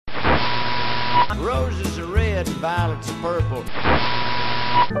Roses are red and violets are purple.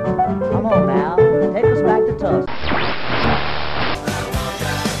 Come on now, take us back to Tusk.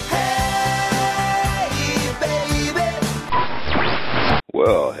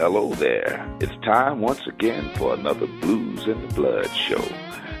 Well, hello there. It's time once again for another Blues in the Blood show.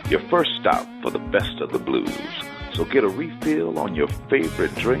 Your first stop for the best of the blues. So get a refill on your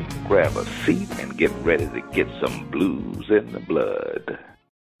favorite drink, grab a seat, and get ready to get some blues in the blood.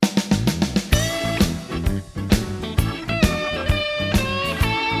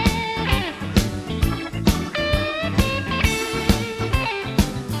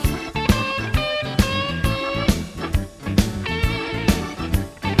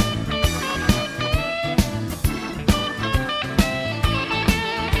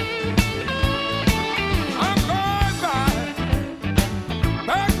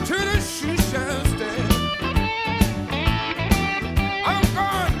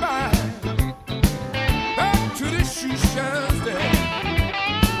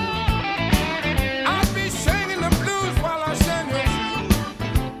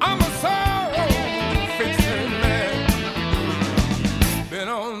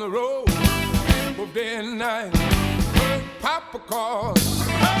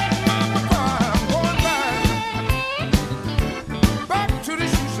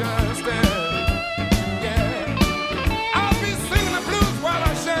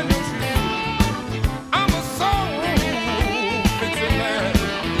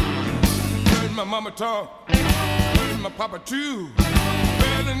 Talk, and my papa too.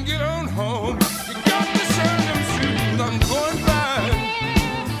 Well, and get on home. You got to shine them shoes. I'm going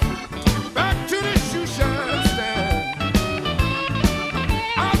back to the shoe shine stand.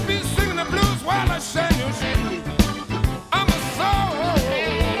 I'll be singing the blues while I shine your shoes. I'm a soul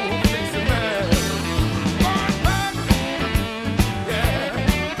fixing man. Going back, yeah.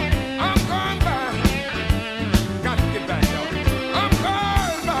 I'm going back. Got to get back, y'all. I'm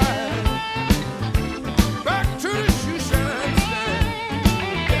going back to the shoe shine stand.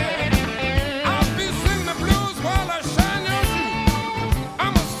 Yeah. I'll be singing the blues while I shine your shoes.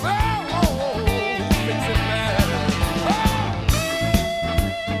 I'm a soul fixing man.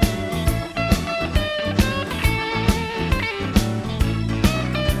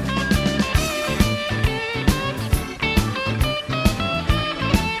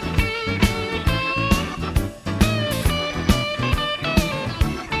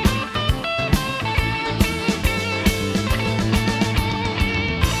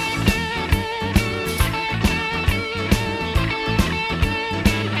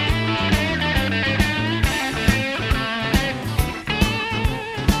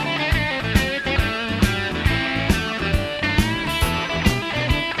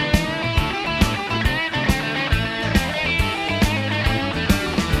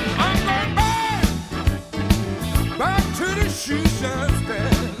 I'm going back to the shoe shine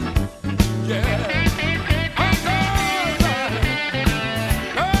stand. Yeah. I'm going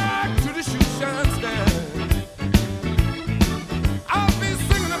back to the shoe shine stand. I'll be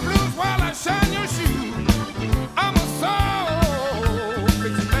singing the blues while I shine your shoe. I'm a soul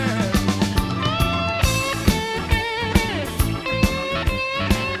fixing man.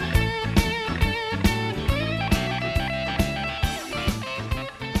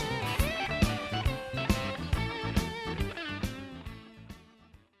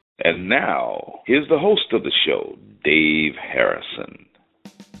 And now, here's the host of the show, Dave Harrison.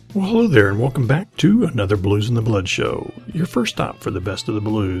 Well, hello there, and welcome back to another Blues in the Blood show, your first stop for the best of the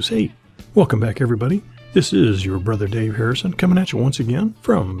blues. Hey, welcome back, everybody. This is your brother Dave Harrison coming at you once again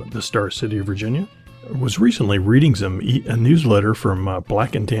from the Star City of Virginia. I was recently reading a newsletter from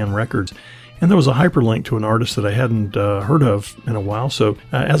Black and Tan Records, and there was a hyperlink to an artist that I hadn't heard of in a while. So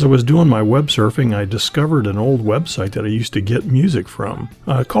as I was doing my web surfing, I discovered an old website that I used to get music from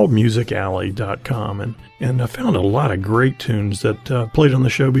called musicalley.com. And I found a lot of great tunes that played on the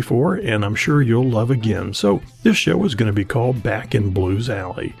show before, and I'm sure you'll love again. So this show is going to be called Back in Blues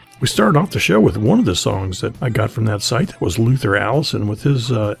Alley. We started off the show with one of the songs that I got from that site. That was Luther Allison with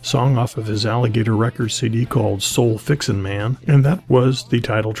his song off of his Alligator Records CD called Soul Fixin' Man. And that was the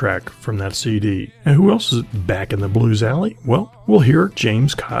title track from that CD. And who else is back in the Blues Alley? Well, we'll hear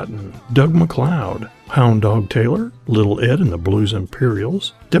James Cotton, Doug McLeod, Hound Dog Taylor, Little Ed and the Blues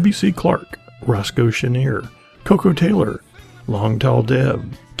Imperials, W.C. Clark, Roscoe Chenier, Coco Taylor, Long Tall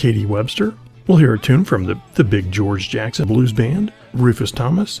Deb, Katie Webster. We'll hear a tune from the Big George Jackson Blues Band, Rufus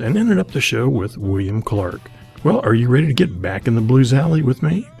Thomas, and ended up the show with William Clark. Well, are you ready to get back in the Blues Alley with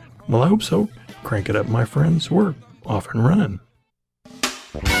me? Well, I hope so. Crank it up, my friends. We're off and running.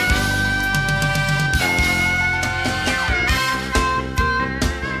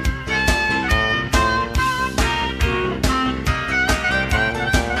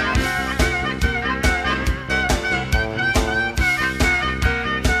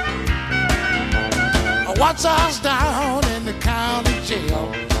 Once I was down in the county jail,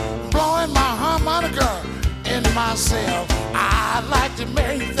 blowing my harmonica in myself. I like to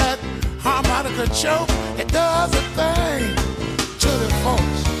make that harmonica choke. It does a thing to the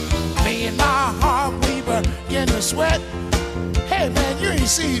folks. Me and my heart, we begin to sweat. Hey man, you ain't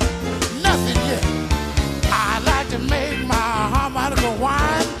seen nothing yet. I like to make my harmonica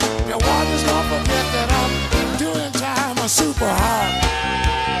whine. The water's gonna forget that I'm doing time a super hard.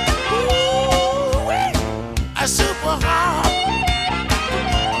 Ooh-wee. A super hard.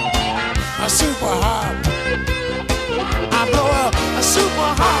 A super hard. I blow up a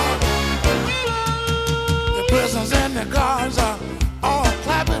super hard. The prisoners and the guards are all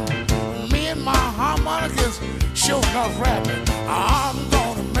clapping. Me and my harmonicas sure enough rapping. I'm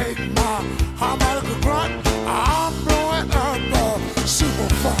gonna make my harmonica grunt. I'm blowing up a super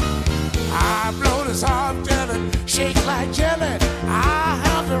funk. I blow this hard jelly, shake like jelly. I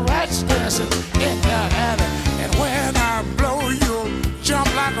have the rats dancing in the alley. And when I blow, you'll jump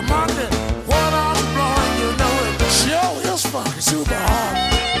like a monkey. What I'm blowing, you know it sure is fucking super hard.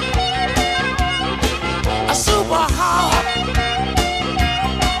 A super hard.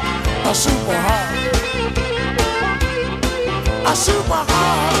 A super hard. A super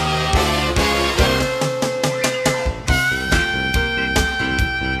hard.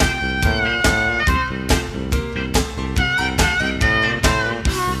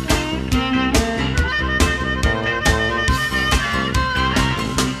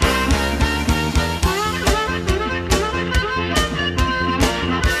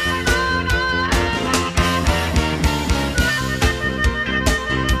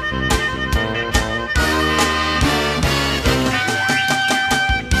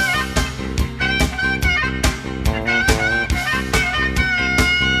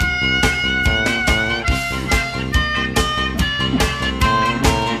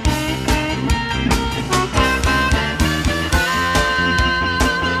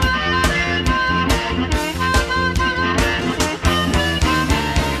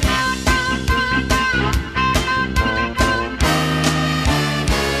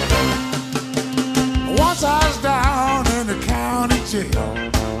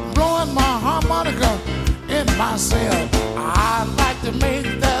 Blowing my harmonica in myself. I like to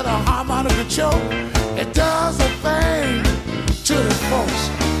make that a harmonica choke. It does a thing to the folks.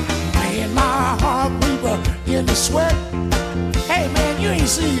 Me and my heart, we begin to sweat. Hey man, you ain't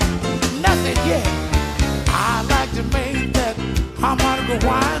seen nothing yet. I like to make that harmonica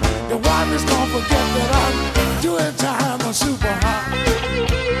whine. The one is gonna forget that I'm doing time a super hard.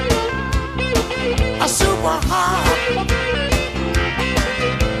 A super hard.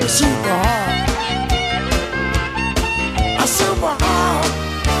 Super hard. A super hard.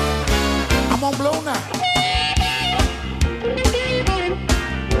 I'm gonna blow now.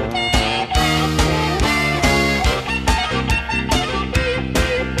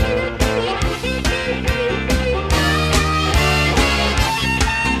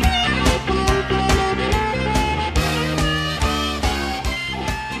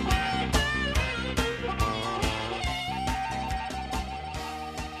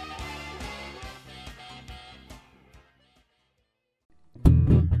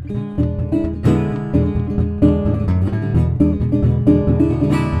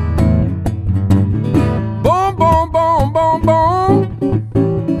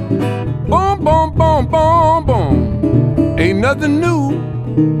 Ain't nothing new.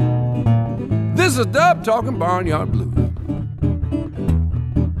 This is Dub talking Barnyard Blues.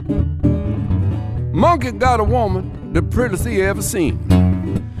 Monkey got a woman the prettiest he ever seen,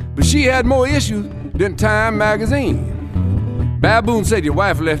 but she had more issues than Time magazine. Baboon said your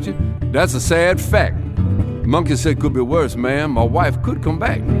wife left you. That's a sad fact. Monkey said could be worse, man. My wife could come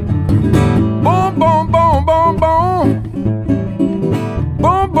back. Boom, boom, boom, boom, boom.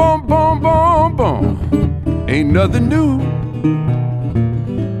 Boom, boom, boom, boom, boom. Ain't nothing new.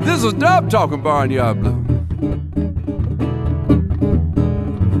 This is Dub talking Barnyard Blue.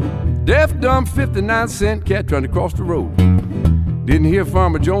 Deaf, dumb, 59-cent cat trying to cross the road. Didn't hear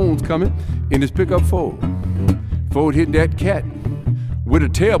Farmer Jones coming in his pickup Ford. Ford hit that cat with a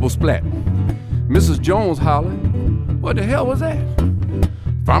terrible splat. Mrs. Jones hollered, "What the hell was that?"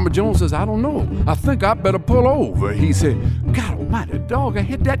 Farmer Jones says, "I don't know. I think I better pull over." He said, "God almighty, dog, I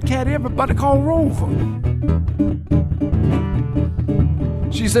hit that cat everybody call Rover."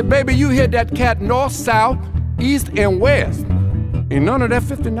 She said, "Baby, you hit that cat north, south, east, and west. Ain't none of that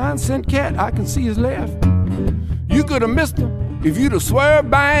 59-cent cat. I can see his left. You could have missed him if you'd have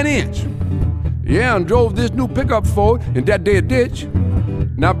swerved by an inch. Yeah, and drove this new pickup Ford in that day ditch.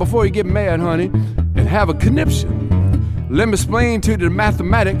 Now, before you get mad, honey, and have a conniption, let me explain to you the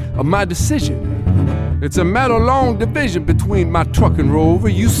mathematics of my decision. It's a matter of long division between my truck and Rover.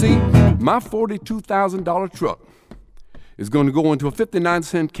 You see, my $42,000 truck is going to go into a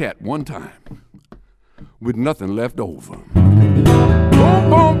 59-cent cat one time with nothing left over. Boom,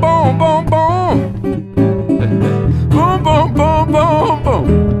 boom, boom, boom, boom. Boom, boom, boom, boom,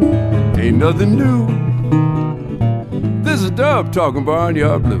 boom. Ain't nothing new. This is Dub talking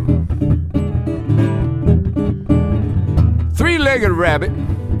Barnyard Blue. Three-legged rabbit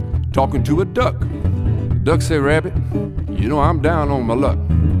talking to a duck. Duck say, Rabbit, you know I'm down on my luck.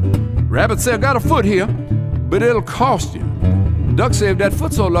 Rabbit say, I got a foot here, but it'll cost you. Duck say, if that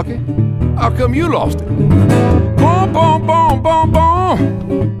foot's so lucky, how come you lost it? Boom, boom, boom, boom,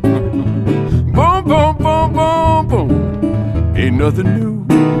 boom. Boom, boom, boom, boom, boom. Ain't nothing new.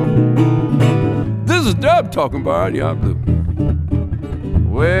 This is Dub talking Barnyard Blue.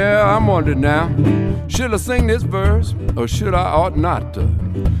 Well, I'm wondering now, should I sing this verse or should I ought not to?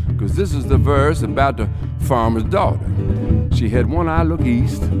 Because this is the verse about the farmer's daughter. She had one eye look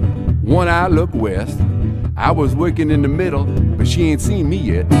east, one eye look west. I was working in the middle, but she ain't seen me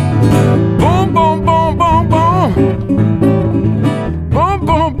yet. Boom, boom, boom, boom, boom. Boom,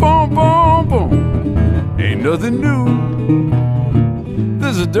 boom, boom, boom, boom. Ain't nothing new.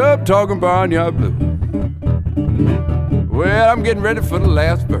 This is Dub talking Barnyard Blue. Well, I'm getting ready for the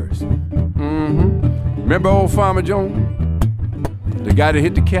last verse. Remember old Farmer Jones? The guy that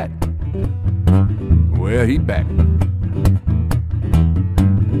hit the cat? Well, he back.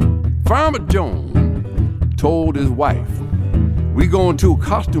 Farmer Jones told his wife, we going to a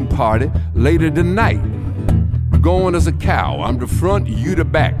costume party later tonight. We're going as a cow. I'm the front, you the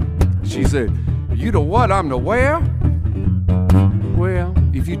back. She said, you the what, I'm the where? Well,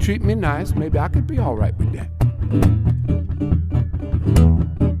 if you treat me nice, maybe I could be all right with that.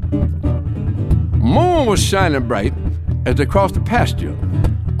 Moon was shining bright as they crossed the pasture.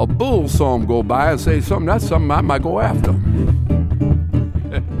 A bull saw him go by and say something, that's something I might go after.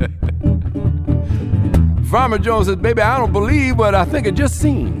 Farmer Jones says, baby, I don't believe what I think I just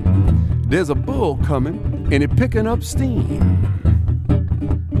seen. There's a bull coming and it picking up steam.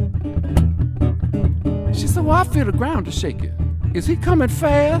 She said, well, I feel the ground to shake it. Is he coming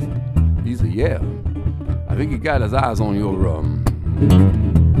fast? He said, yeah. I think he got his eyes on your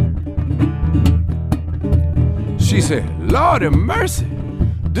She said, Lord have mercy,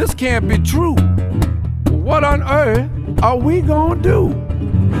 this can't be true. What on earth are we gonna do?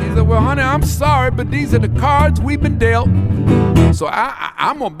 He said, well, honey, I'm sorry, but these are the cards we've been dealt. So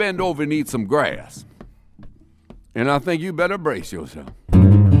I'm gonna bend over and eat some grass. And I think you better brace yourself.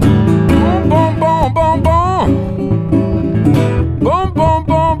 Boom, boom, boom, boom, boom. Boom, boom,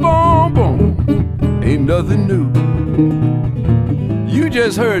 boom, boom, boom. Ain't nothing new. You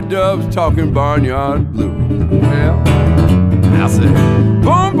just heard Dubs talking Barnyard Blue. Well, I said,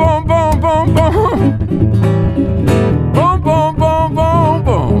 boom, boom, boom, boom, boom. Boom, boom, boom, boom,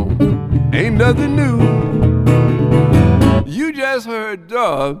 boom. Ain't nothing new. You just heard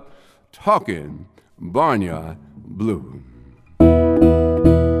Dubs talking Barnyard Blue.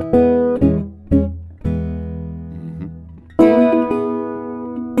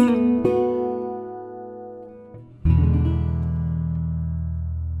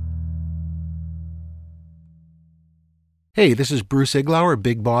 Hey, this is Bruce Iglauer,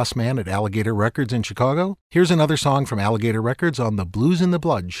 big boss man at Alligator Records in Chicago. Here's another song from Alligator Records on the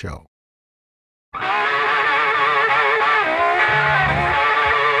BluzNdaBlood show.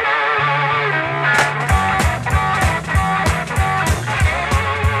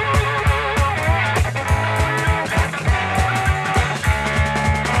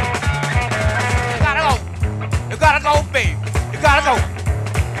 You gotta go, babe. You gotta go.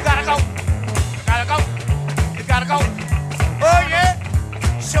 You gotta go. You gotta go. You gotta go. Oh yeah,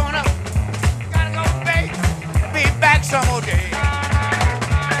 showing up. Gotta go, babe. Be back some more day.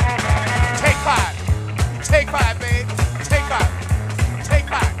 Take five. Take five, babe. Take five. Take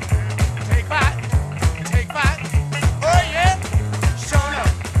five. Take five. Take five. Oh yeah, showing up.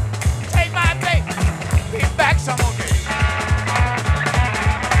 Take five, babe. Be back some more day.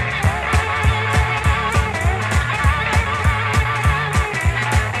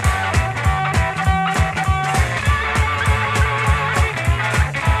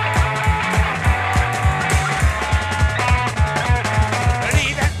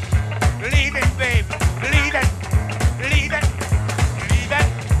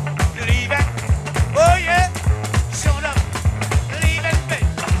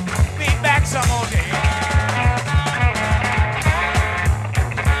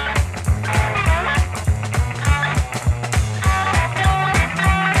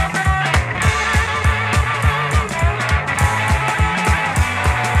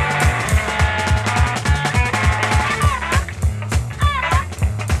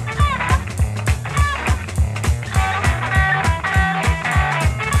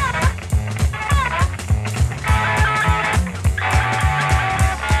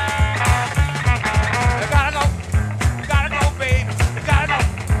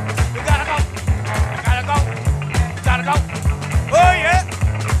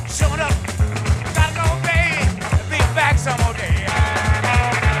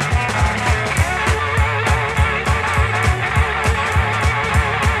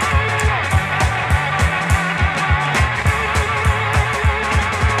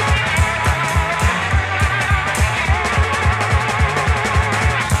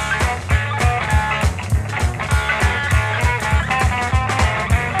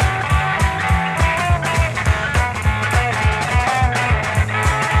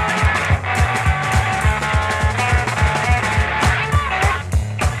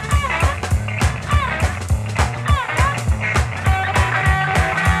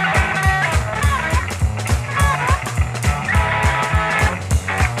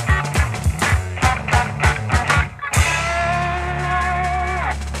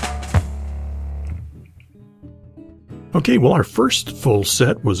 Okay, well, our first full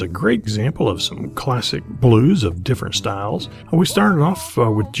set was a great example of some classic blues of different styles. We started off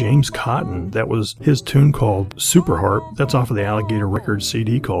with James Cotton. That was his tune called Super Harp. That's off of the Alligator Records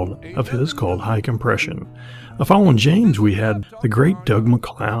CD called High Compression. Following James, we had the great Doug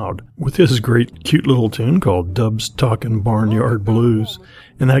MacLeod with his great cute little tune called Dub's Talkin' Barnyard Blues.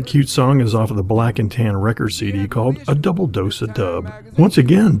 And that cute song is off of the Black and Tan record CD called A Double Dose of Dub. Once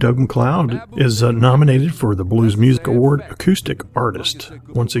again, Doug MacLeod is nominated for the Blues Music Award Acoustic Artist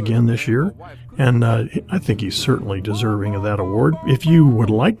once again this year. And I think he's certainly deserving of that award. If you would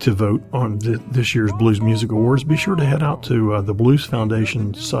like to vote on this year's Blues Music Awards, be sure to head out to the Blues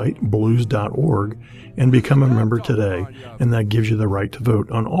Foundation site, blues.org, and become a member today. And that gives you the right to vote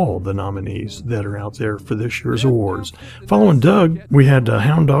on all the nominees that are out there for this year's awards. Following Doug, we had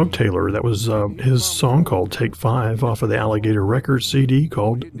Hound Dog Taylor. That was his song called Take 5 off of the Alligator Records CD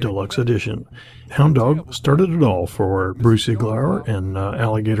called Deluxe Edition. Hound Dog started it all for Bruce Iglauer and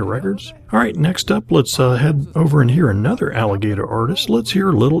Alligator Records. All right, next up, let's head over and hear another Alligator artist. Let's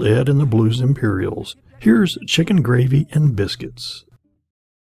hear Little Ed and the Blues Imperials. Here's Chicken Gravy and Biscuits.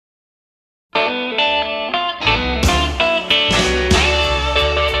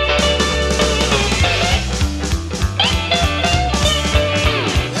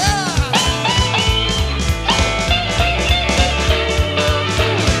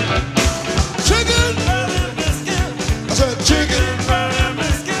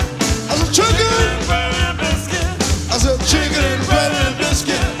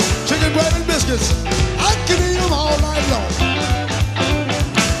 I can eat them all night long.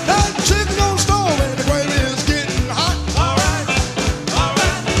 That chicken on the stove and the gravy is getting hot. All right, all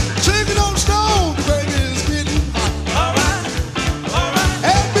right. Chicken on the stove, the gravy is getting hot. All right, all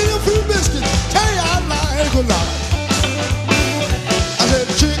right. Add me a few biscuits, tell you I like a lot. I said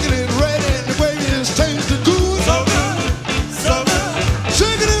the chicken is ready and the gravy is tasting good. So good, so good.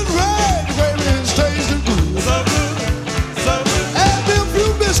 Chicken is ready, the gravy is tasting good. So good, so good. Add me a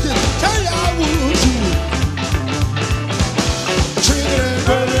few biscuits, tell you I would.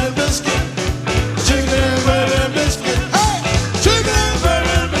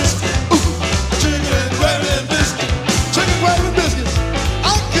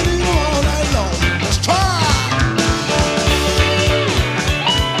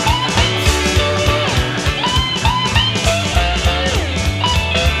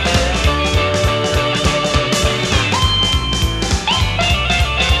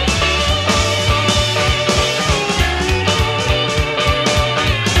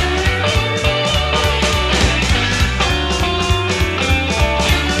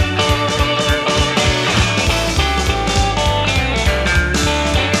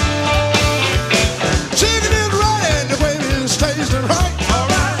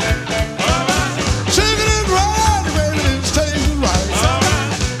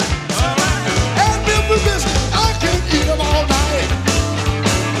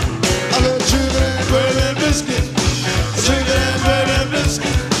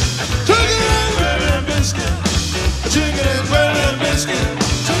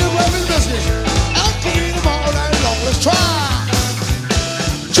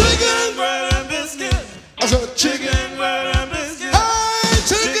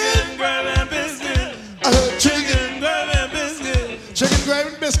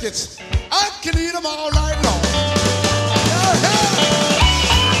 I can eat them all night long.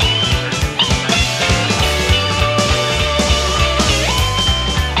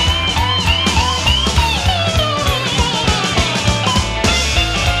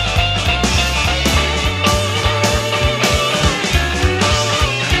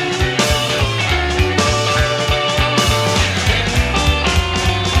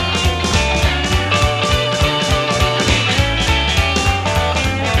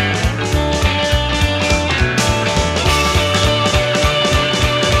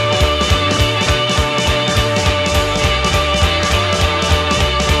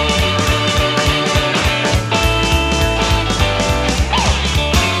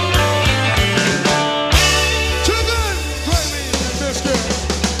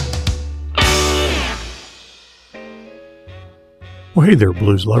 Well, hey there,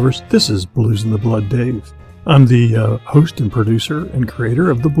 blues lovers. This is Blues in the Blood Dave. I'm the host and producer and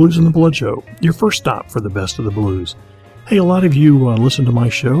creator of the Blues in the Blood Show, your first stop for the best of the blues. Hey, a lot of you listen to my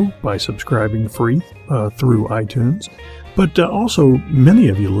show by subscribing free through iTunes, but also many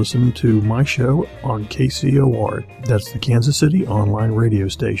of you listen to my show on KCOR. That's the Kansas City online radio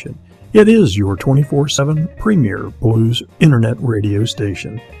station. It is your 24/7 premier blues internet radio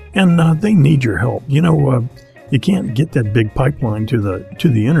station, and they need your help. You know, you can't get that big pipeline to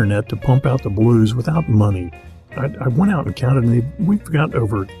the internet to pump out the blues without money. I went out and counted, and we've got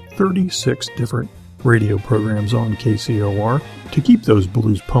over 36 different radio programs on KCOR. To keep those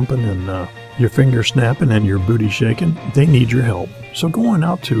blues pumping and your fingers snapping and your booty shaking, they need your help. So go on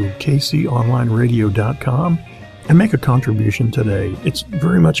out to kconlineradio.com and make a contribution today. It's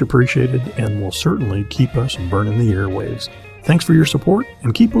very much appreciated and will certainly keep us burning the airwaves. Thanks for your support,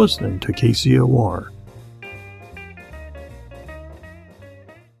 and keep listening to KCOR.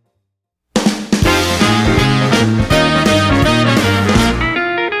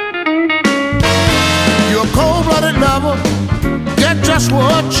 You're a cold-blooded lover, get just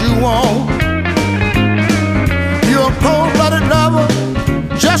what you want. You're a cold-blooded lover,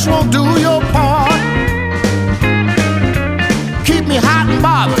 just won't do your part. Keep me hot and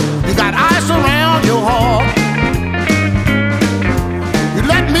bothered, you got ice around your heart. You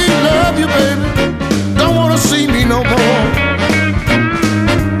let me love you, baby, don't wanna see me no more.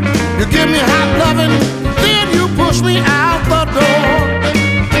 You give me hot loving, then you push me out the door.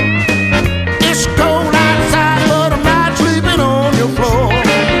 It's cold outside, but I'm not sleeping on your floor.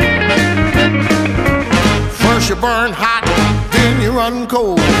 First you burn hot, then you run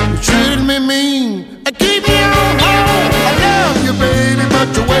cold. You treated me mean and keep me on hold. I love you, baby,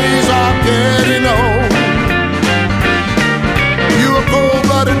 but your ways are getting old. You're a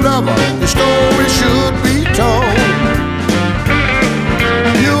cold-blooded lover, your story should be told.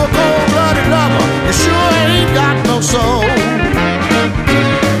 You're a cold-blooded lover, you sure ain't got no soul.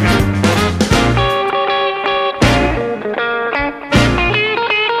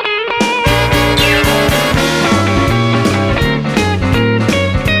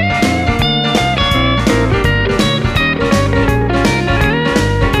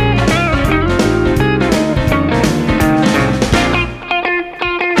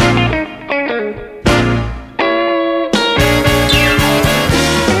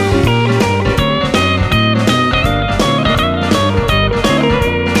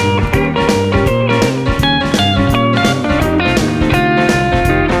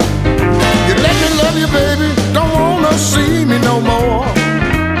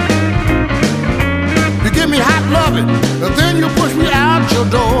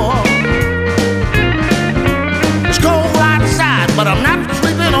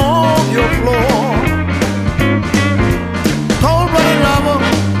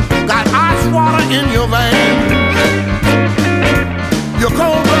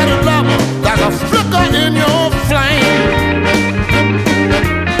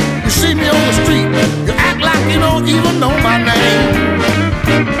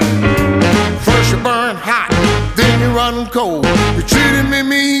 Cold. You treated me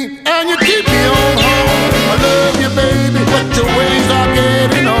mean and you keep me on hold. I love you, baby, but your ways are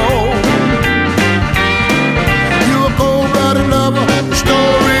getting old. You're a cold-blooded lover, the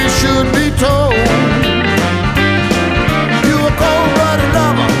story should be told. You're a cold-blooded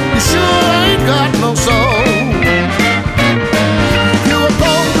lover, you sure ain't got no soul. You're a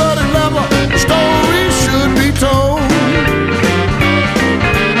cold-blooded lover, the story should be told.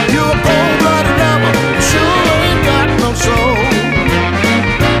 You're a cold-blooded lover, you sure ain't got no soul.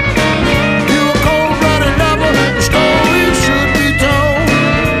 You a cold-blooded lover, the story should be told.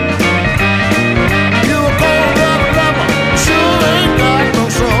 You a cold-blooded lover, sure ain't got no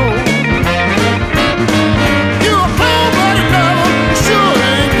soul. You a cold-blooded lover, sure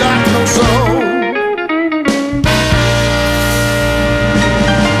ain't got no soul.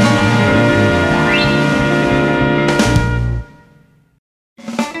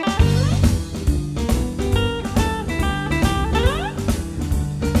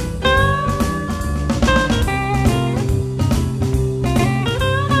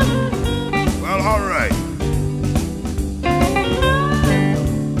 Well, all right.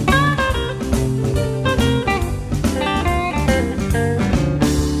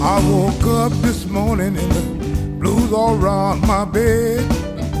 I woke up this morning and the blues all around my bed.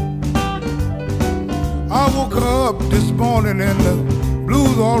 I woke up this morning and the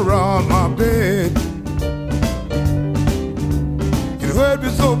blues all around my bed. It hurt me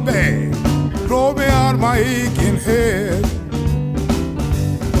so bad, drove me out of my aching head.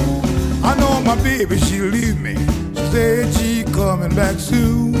 I know my baby, she'll leave me. She said she coming back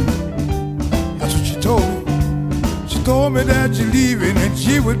soon. That's what she told me. She told me that she's leaving and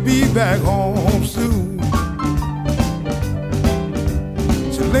she would be back home soon.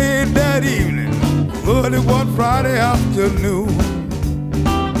 So late that evening, early one Friday afternoon.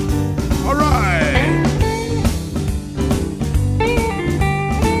 All right.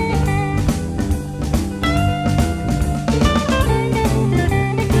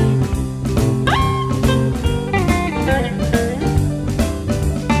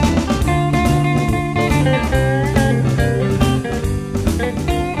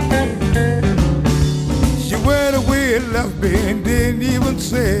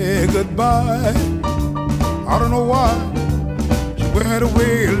 goodbye. I don't know why. She went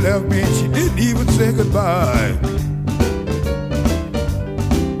away and left me, and she didn't even say goodbye.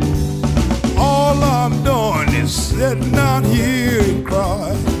 All I'm doing is sitting down here and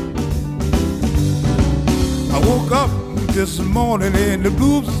cry. I woke up this morning and the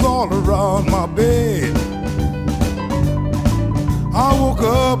blues is all around my bed. I woke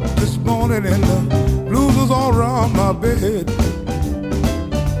up this morning and the blues was all around my bed.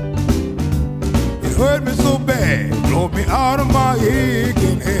 It hurt me so bad, drove me out of my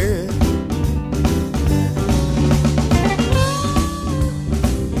aching head.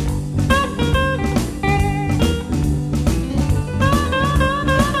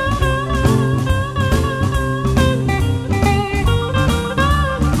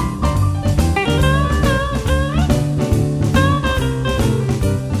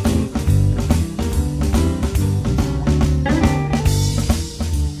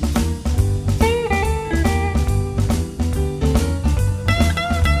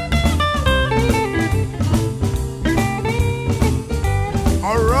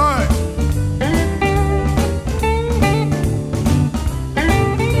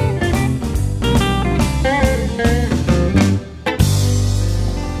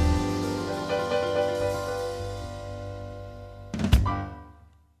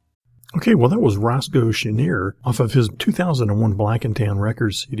 Okay, well, that was Roscoe Chenier off of his 2001 Black and Tan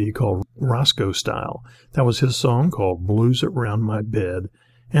Records CD called Roscoe Style. That was his song called Blues Around My Bed.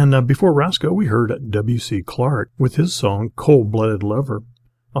 And before Roscoe, we heard W.C. Clark with his song Cold-Blooded Lover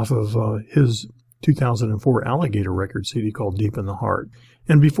off of his 2004 Alligator Records CD called Deep in the Heart.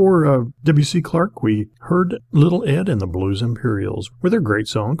 And before W.C. Clark, we heard Little Ed and the Blues Imperials with their great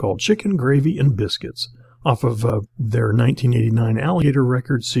song called Chicken, Gravy, and Biscuits off of their 1989 Alligator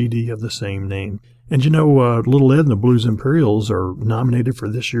Records CD of the same name. And you know, Little Ed and the Blues Imperials are nominated for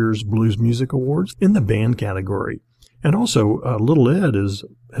this year's Blues Music Awards in the band category. And also, Little Ed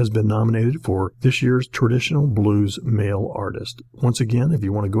has been nominated for this year's Traditional Blues Male Artist. Once again, if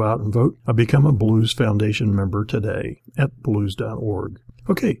you want to go out and vote, become a Blues Foundation member today at blues.org.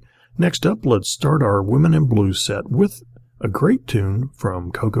 Okay, next up, let's start our Women in Blues set with a great tune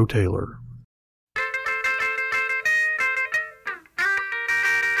from Coco Taylor.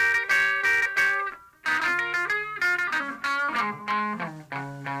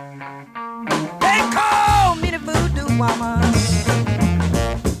 Woman,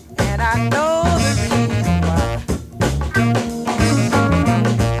 and I know the reason why.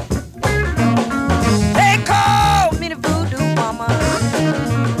 They call me the voodoo woman,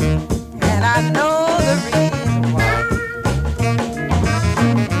 and I know the reason why.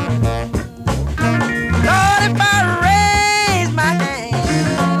 Lord, if I raise my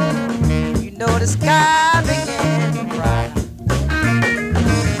hand, you know the sky began to cry.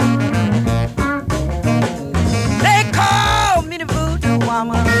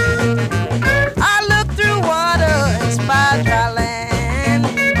 I look through water and spy dry land.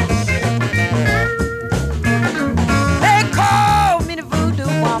 They call me the voodoo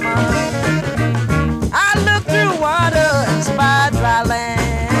woman. I look through water and spy dry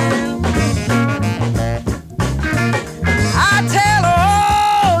land. I tell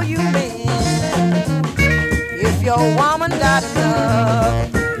all you men, if your woman got enough,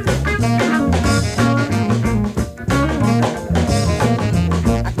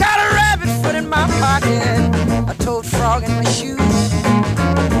 a toad frog in my shoe,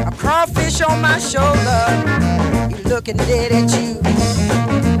 a crawfish on my shoulder, you looking dead at you.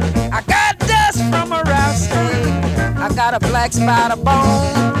 I got dust from a rattlesnake, I got a black spider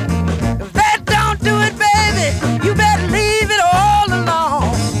bone. If that don't do it, baby, you better leave it all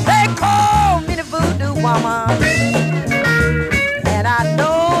alone. They call me the voodoo woman, and I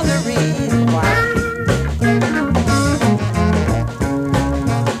know the reason why.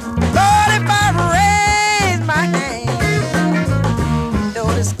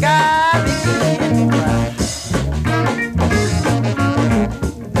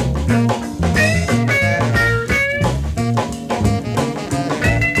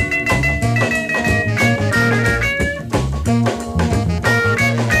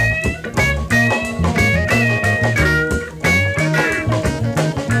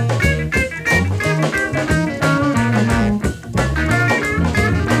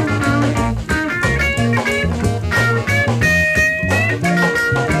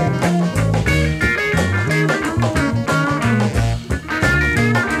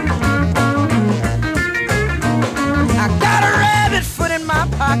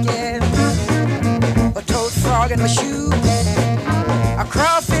 In my shoe, a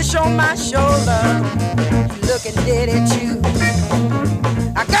crawfish on my shoulder, looking dead at you.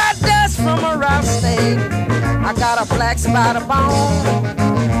 I got dust from got a black spot of bone.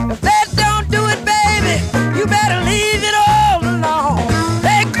 If that don't do it, baby, you better leave it all alone.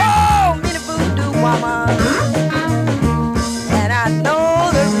 They call me the voodoo woman, and I know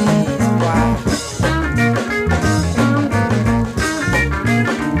the reason why.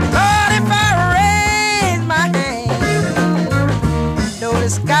 Lord, if I raise my hand, know the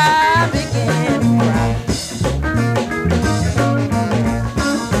sky begin to cry.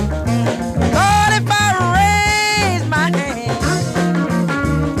 Lord, if I raise my hand,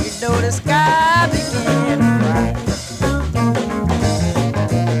 you know the sky begin to cry.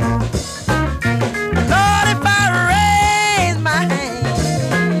 Lord, if I raise my hand,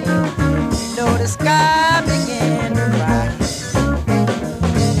 you know the sky begin to cry.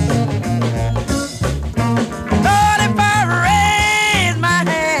 Lord, if I raise my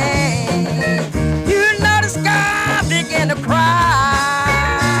hand, you know the sky begin to cry.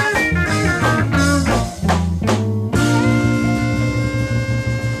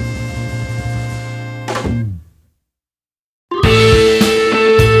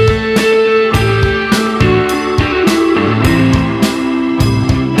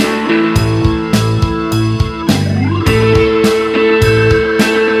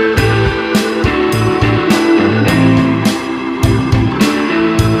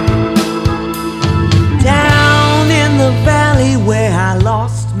 Down in the valley where I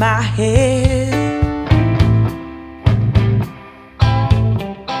lost my head,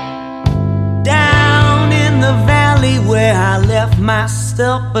 down in the valley where I left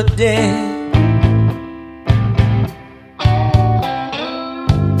myself for dead,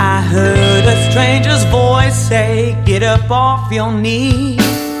 I heard a stranger's voice say, get up off your knees.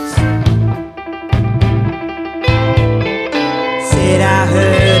 Said I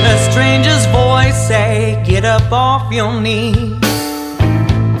heard a stranger's voice say, get up off your knees.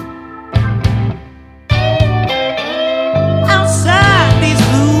 Outside these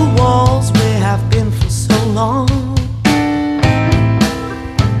blue walls where I've been for so long,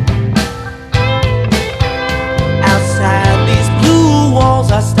 outside these blue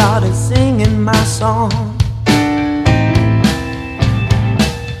walls I started singing my song.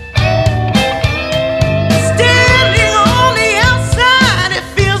 Standing on the outside, it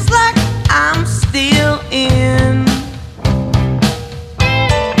feels like I'm still in.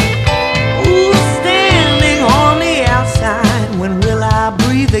 Ooh, standing on the outside, when will I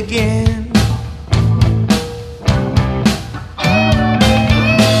breathe again?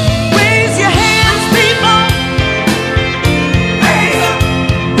 Raise your hands, people. Raise up.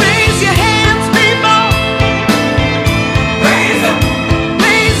 Raise your hands, people. Raise up.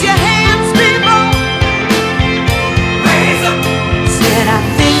 Raise your hands, people. Raise up. Said I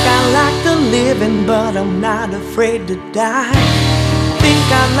think I like the living, but I'm not afraid to die. Think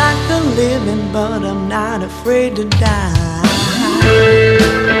I like the living, but I'm not afraid to die.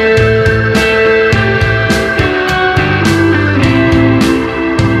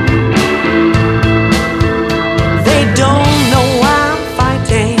 They don't know why I'm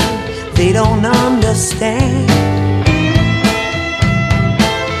fighting, they don't understand.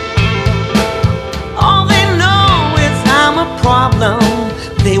 All they know is I'm a problem,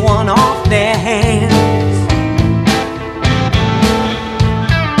 they want off their hands.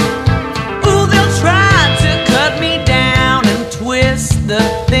 Ooh, they'll try to cut me down and twist the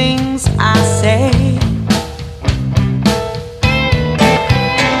things I say.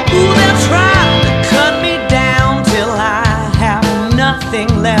 Ooh, they'll try to cut me down till I have nothing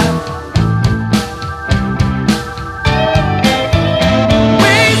left.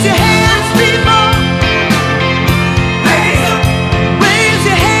 Raise your hands, people. Raise up. Raise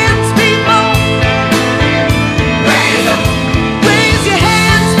your hands, people. Raise up. Raise your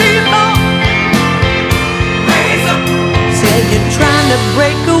hands, people. Raise up. Said you're trying to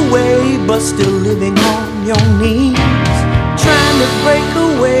break away, but still living on your knees. Trying to break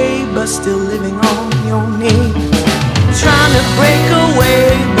away, but still living on your knees. Trying to break away,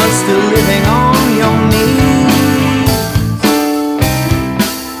 but still living on your knees.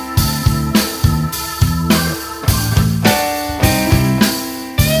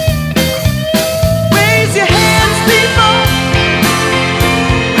 Raise your hands, people.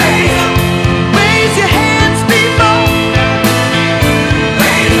 Raise up. Raise your hands, people.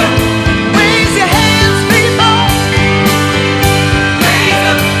 Raise up. Raise your hands, people. Raise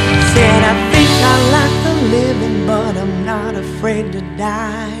up. Said I think I like the living, but I'm not afraid to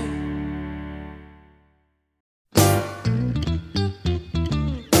die.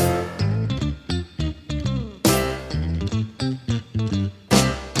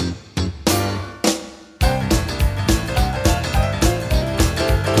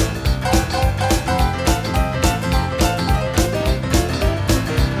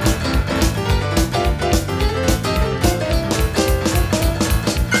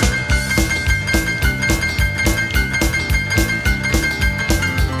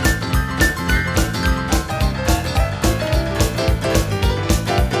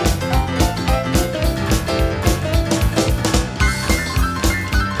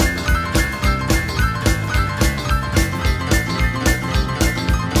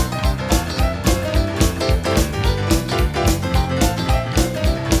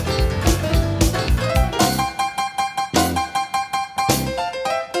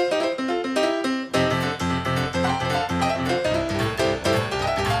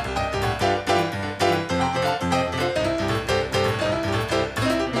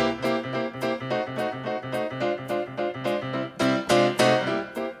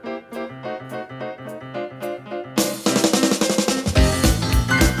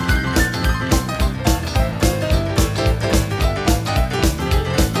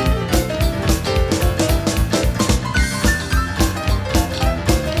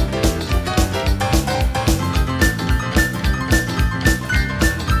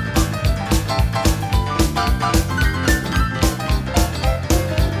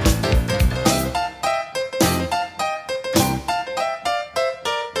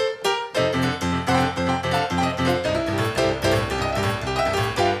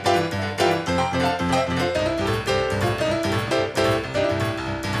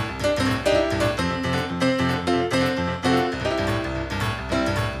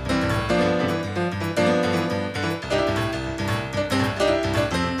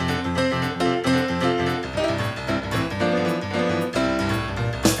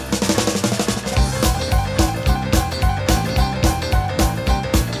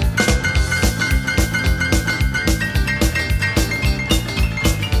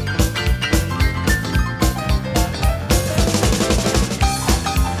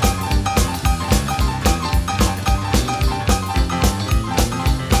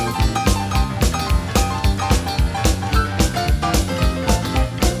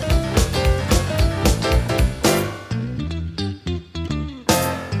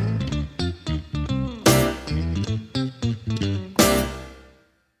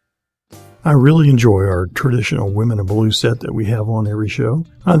 I really enjoy our traditional Women of Blues set that we have on every show.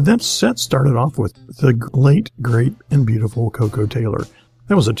 That set started off with the late, great, and beautiful Coco Taylor.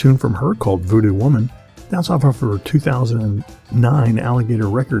 That was a tune from her called Voodoo Woman. That's off of her 2009 Alligator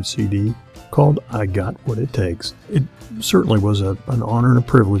Records CD called I Got What It Takes. It certainly was an honor and a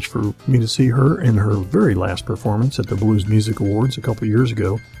privilege for me to see her in her very last performance at the Blues Music Awards a couple years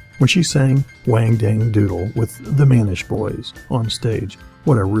ago when she sang Wang Dang Doodle with the Manish Boys on stage.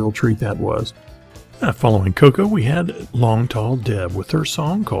 What a real treat that was. Following Coco, we had Long Tall Deb with her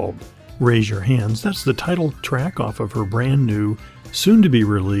song called Raise Your Hands. That's the title track off of her brand new,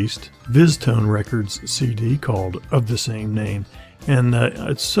 soon-to-be-released VizTone Records CD called Of the Same Name. And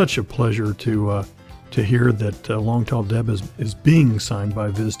it's such a pleasure to hear that Long Tall Deb is being signed by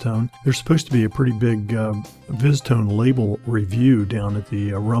VizTone. There's supposed to be a pretty big VizTone label review down at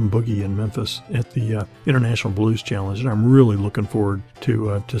the Rum Boogie in Memphis at the International Blues Challenge, and I'm really looking forward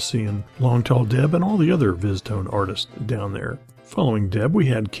to seeing Long Tall Deb and all the other VizTone artists down there. Following Deb, we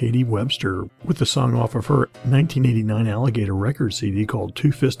had Katie Webster with the song off of her 1989 Alligator Records CD called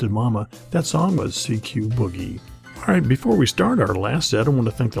Two-Fisted Mama. That song was CQ Boogie. All right, before we start our last set, I want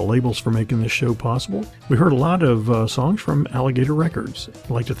to thank the labels for making this show possible. We heard a lot of songs from Alligator Records. I'd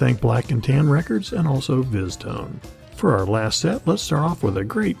like to thank Black and Tan Records and also VizTone. For our last set, let's start off with a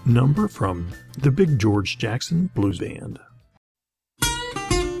great number from the Big George Jackson Blues Band.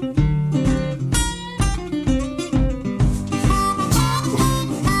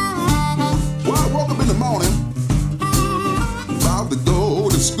 Well, I woke up in the morning, about to go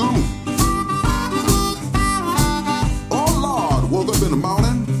to school. Woke up in the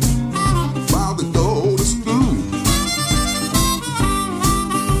morning, about to go to school.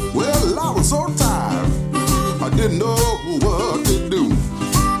 Well, I was so tired, I didn't know what to do.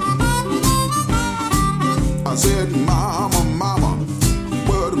 I said, Mama, Mama,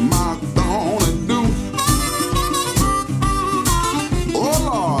 what am I gonna do? Oh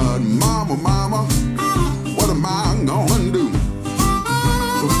Lord, Mama, Mama, what am I gonna do?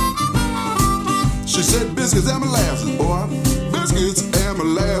 She said, biscuits and molasses, boy. Biscuits and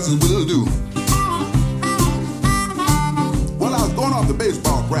molasses will do. Well, I was going off the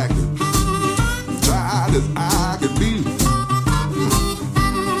baseball practice, tired as I could be.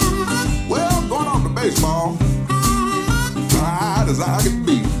 Well, going off the baseball, tired as I could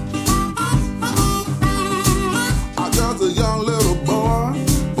be. I'm just a young little boy,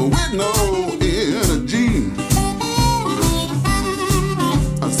 but with no energy.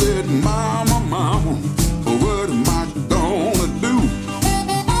 I said, Mama, Mama, what am I gonna do?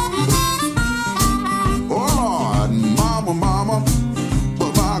 Oh Lord, Mama, Mama,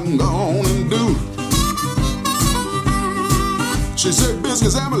 what am I gonna do? She said,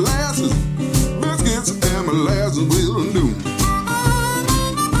 biscuits and molasses will do.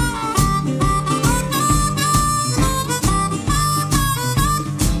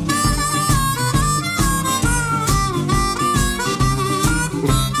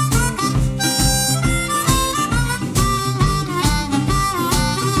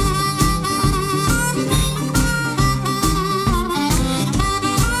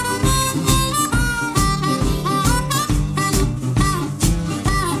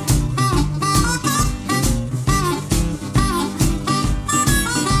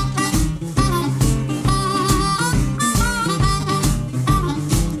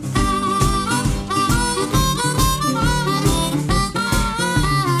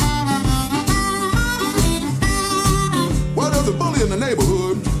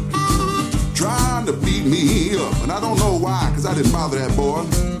 I didn't bother that boy.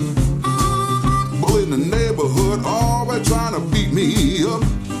 Bully in the neighborhood, always trying to beat me up.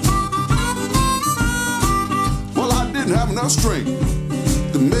 Well, I didn't have enough strength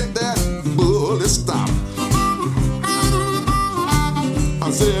to make that bully stop.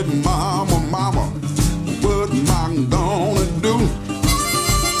 I said, Mama, Mama, what am I gonna do?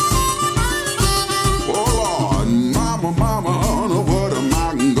 Oh Lord, Mama, Mama, what am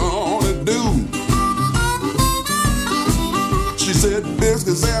I gonna do? She said,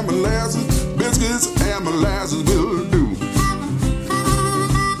 biscuits and molasses will do.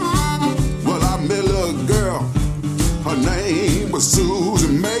 Well, I met a little girl, her name was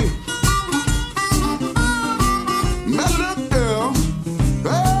Susan May. Met a little girl,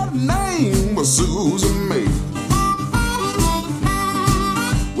 her name was Susan May.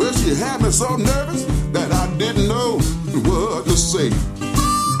 Well, she had me so nervous that I didn't know what to say.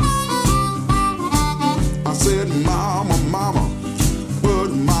 I said, Mama, Mama, what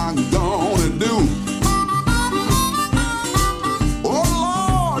am I gonna do? Oh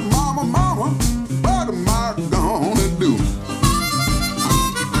Lord, Mama, Mama, what am I gonna do?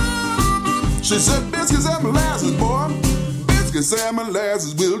 She said, biscuits and molasses, boy. Biscuits and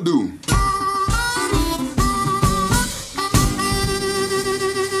molasses will do.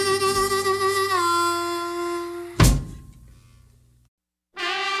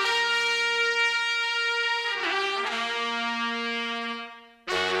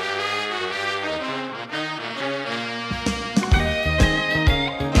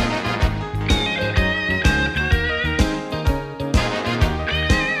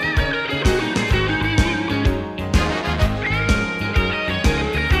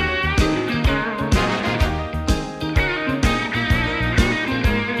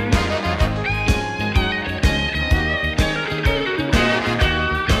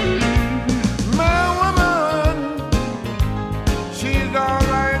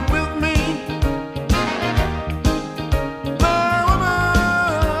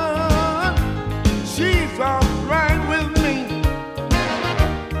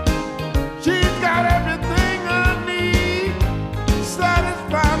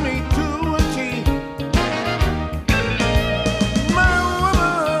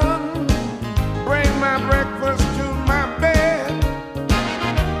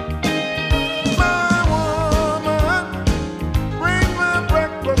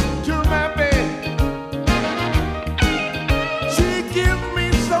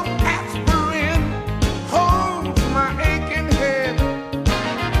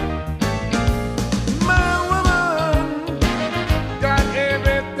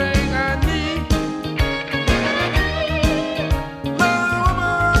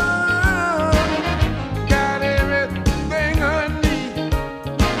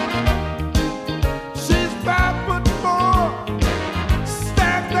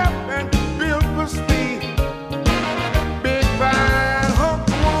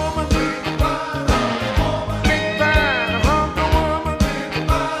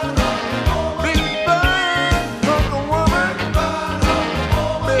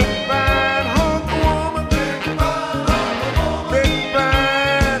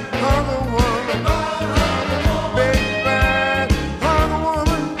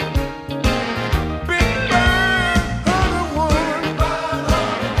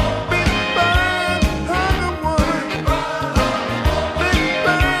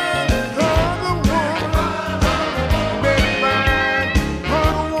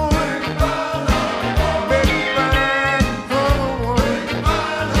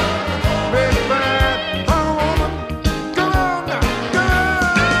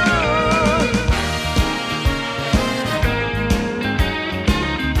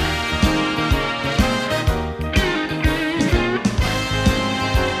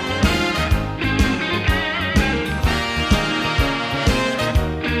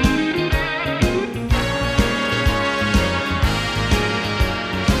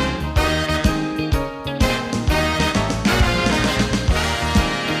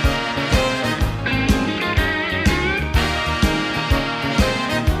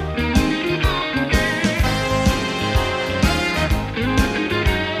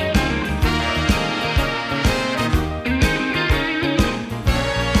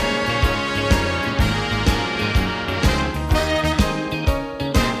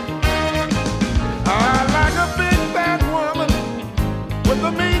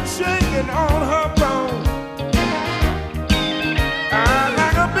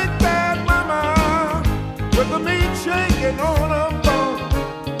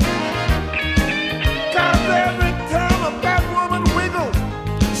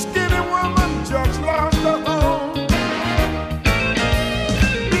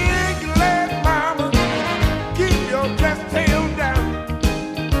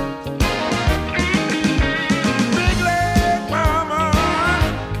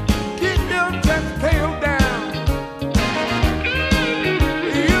 Tail down.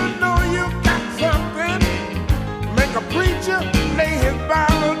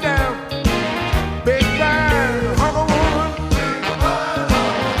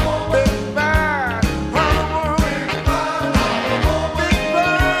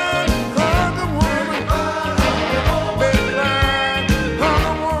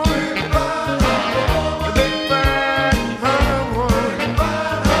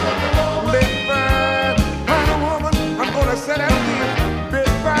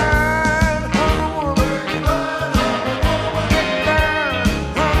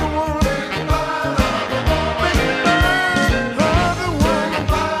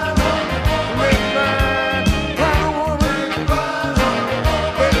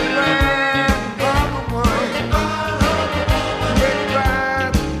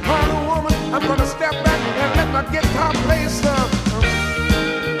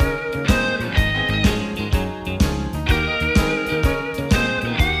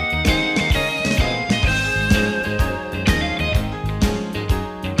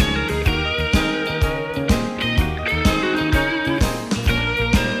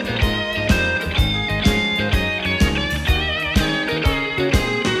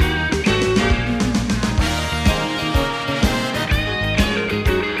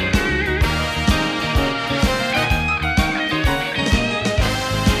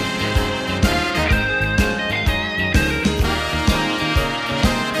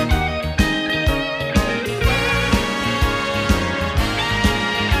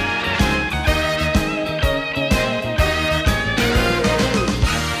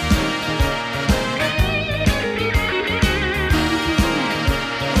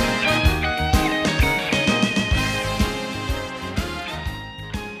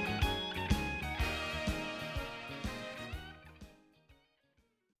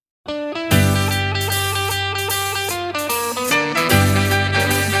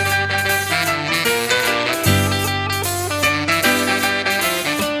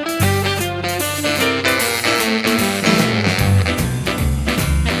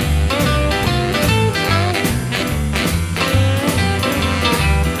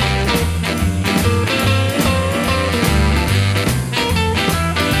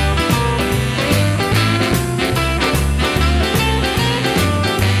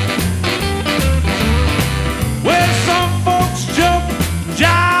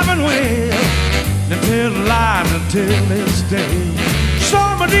 till this day.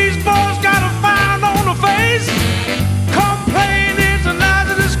 Some of these boys got a frown on the face. Complaining tonight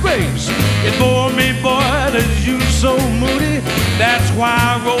a disgrace. It bore me, boy, that you so moody. That's why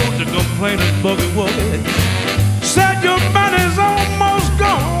I wrote the complainer's boogie woogie. Said your money's almost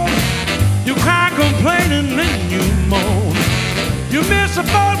gone. You cry complaining and you moan. You miss a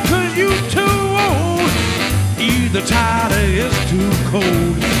boat 'cause you too old. Either tired or it's too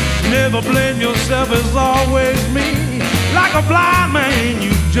cold. Never blame yourself, it's always me. Like a blind man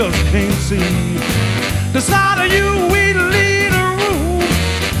you just can't see. The sight of you we lead a room.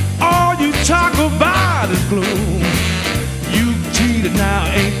 All you talk about is gloom. You cheated, now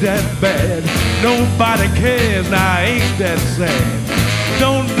ain't that bad. Nobody cares, now ain't that sad.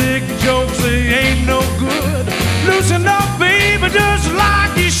 Don't big jokes, they ain't no good. Loosen up, baby, just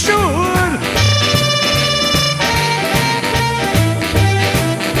like you should.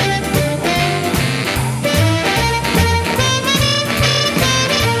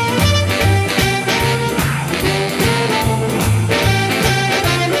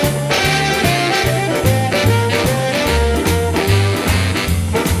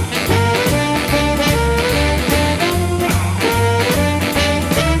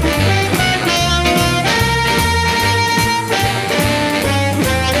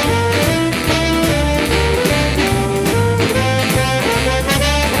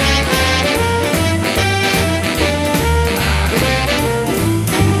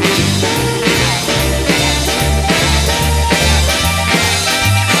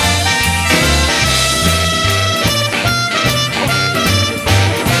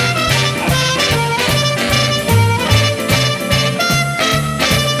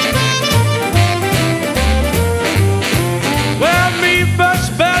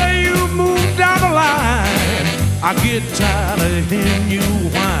 I get tired of hearing you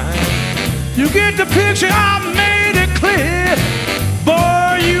whine. You get the picture, I made it clear.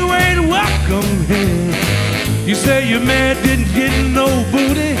 Boy, you ain't welcome here. You say your man didn't get no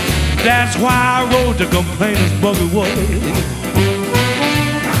booty. That's why I wrote the complainer's boogie woogie.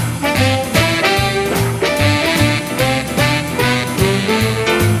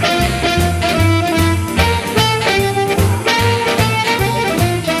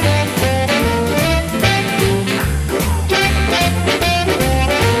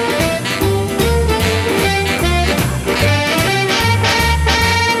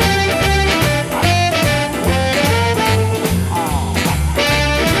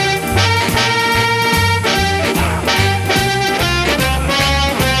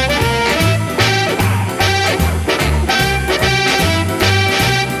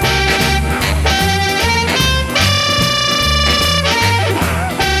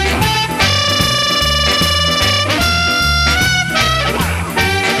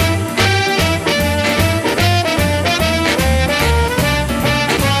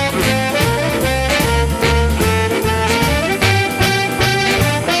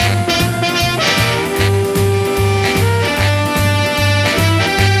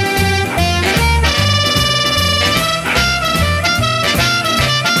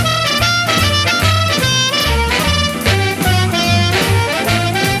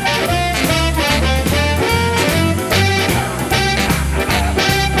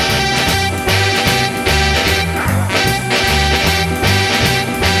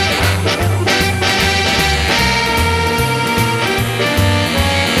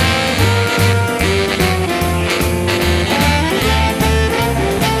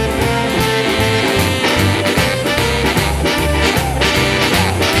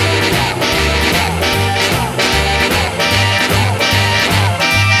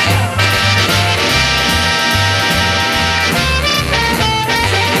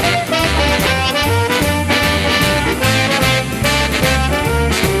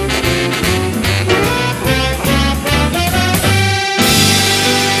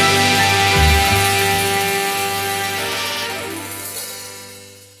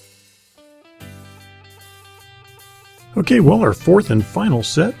 Okay, well, our fourth and final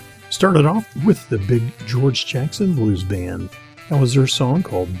set started off with the Big George Jackson Blues Band. That was their song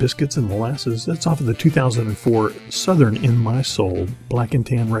called Biscuits and Molasses. That's off of the 2004 Southern in My Soul Black and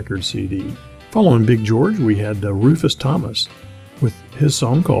Tan Record CD. Following Big George, we had Rufus Thomas with his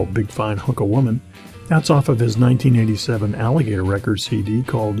song called Big Fine Hunk of Woman. That's off of his 1987 Alligator Record CD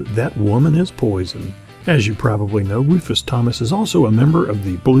called That Woman Is Poison. As you probably know, Rufus Thomas is also a member of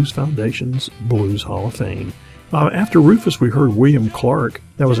the Blues Foundation's Blues Hall of Fame. After Rufus, we heard William Clark.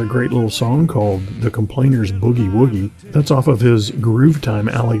 That was a great little song called The Complainer's Boogie Woogie. That's off of his Groove Time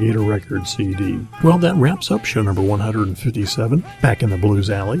Alligator Records CD. Well, that wraps up show number 157, Back in the Blues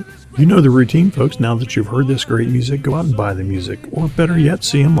Alley. You know the routine, folks. Now that you've heard this great music, go out and buy the music. Or better yet,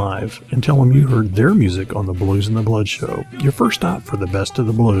 see them live and tell them you heard their music on the Blues and the Blood show. Your first stop for the best of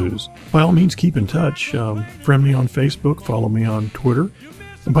the blues. By all means, keep in touch. Friend me on Facebook, follow me on Twitter.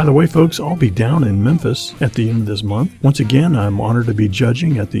 And by the way, folks, I'll be down in Memphis at the end of this month. Once again, I'm honored to be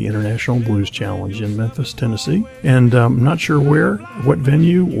judging at the International Blues Challenge in Memphis, Tennessee. And I'm not sure where, what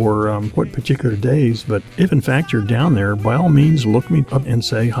venue, or what particular days, but if in fact you're down there, by all means, look me up and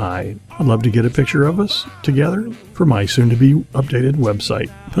say hi. I'd love to get a picture of us together for my soon-to-be updated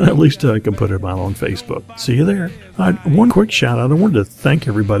website. At least I can put it out on Facebook. See you there. One quick shout-out. I wanted to thank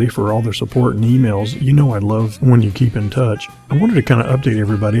everybody for all their support and emails. You know I love when you keep in touch. I wanted to kind of update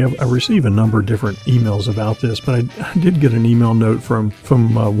everybody. I received a number of different emails about this, but I did get an email note from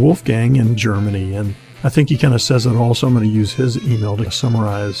Wolfgang in Germany, and I think he kind of says it all, so I'm going to use his email to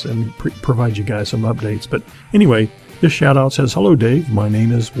summarize and provide you guys some updates. But anyway, this shout-out says, "Hello, Dave. My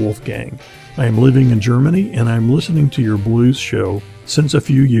name is Wolfgang. I am living in Germany, and I'm listening to your blues show since a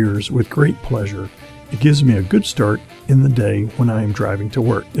few years with great pleasure. It gives me a good start in the day when I am driving to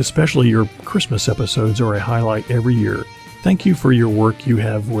work. Especially your Christmas episodes are a highlight every year. Thank you for your work you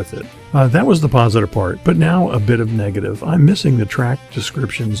have with it." That was the positive part, but now a bit of negative. I'm missing the track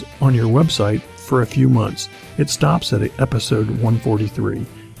descriptions on your website for a few months. It stops at episode 143.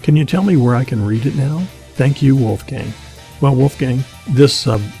 Can you tell me where I can read it now? Thank you, Wolfgang. Well, Wolfgang, this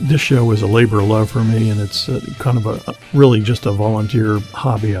show is a labor of love for me, and it's kind of really just a volunteer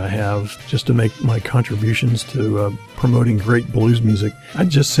hobby I have just to make my contributions to promoting great blues music. I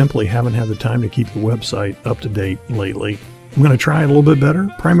just simply haven't had the time to keep the website up to date lately. I'm going to try it a little bit better.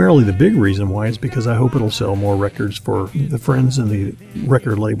 Primarily the big reason why is because I hope it'll sell more records for the friends and the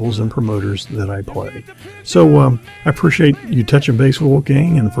record labels and promoters that I play. So I appreciate you touching base with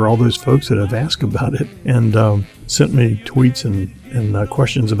Wolfgang, and for all those folks that have asked about it and sent me tweets and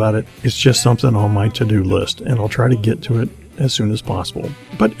questions about it. It's just something on my to-do list, and I'll try to get to it as soon as possible.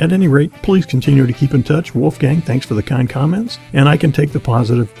 But at any rate, please continue to keep in touch. Wolfgang, thanks for the kind comments, and I can take the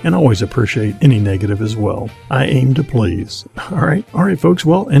positive and always appreciate any negative as well. I aim to please. All right, folks.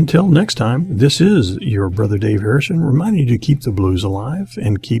 Well, until next time, this is your brother Dave Harrison reminding you to keep the blues alive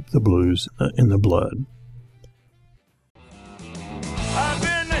and keep the blues in the blood. I've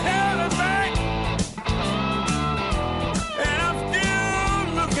been held and back, and I'm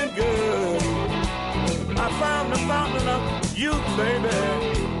still looking good. I found the fountain of youth, baby.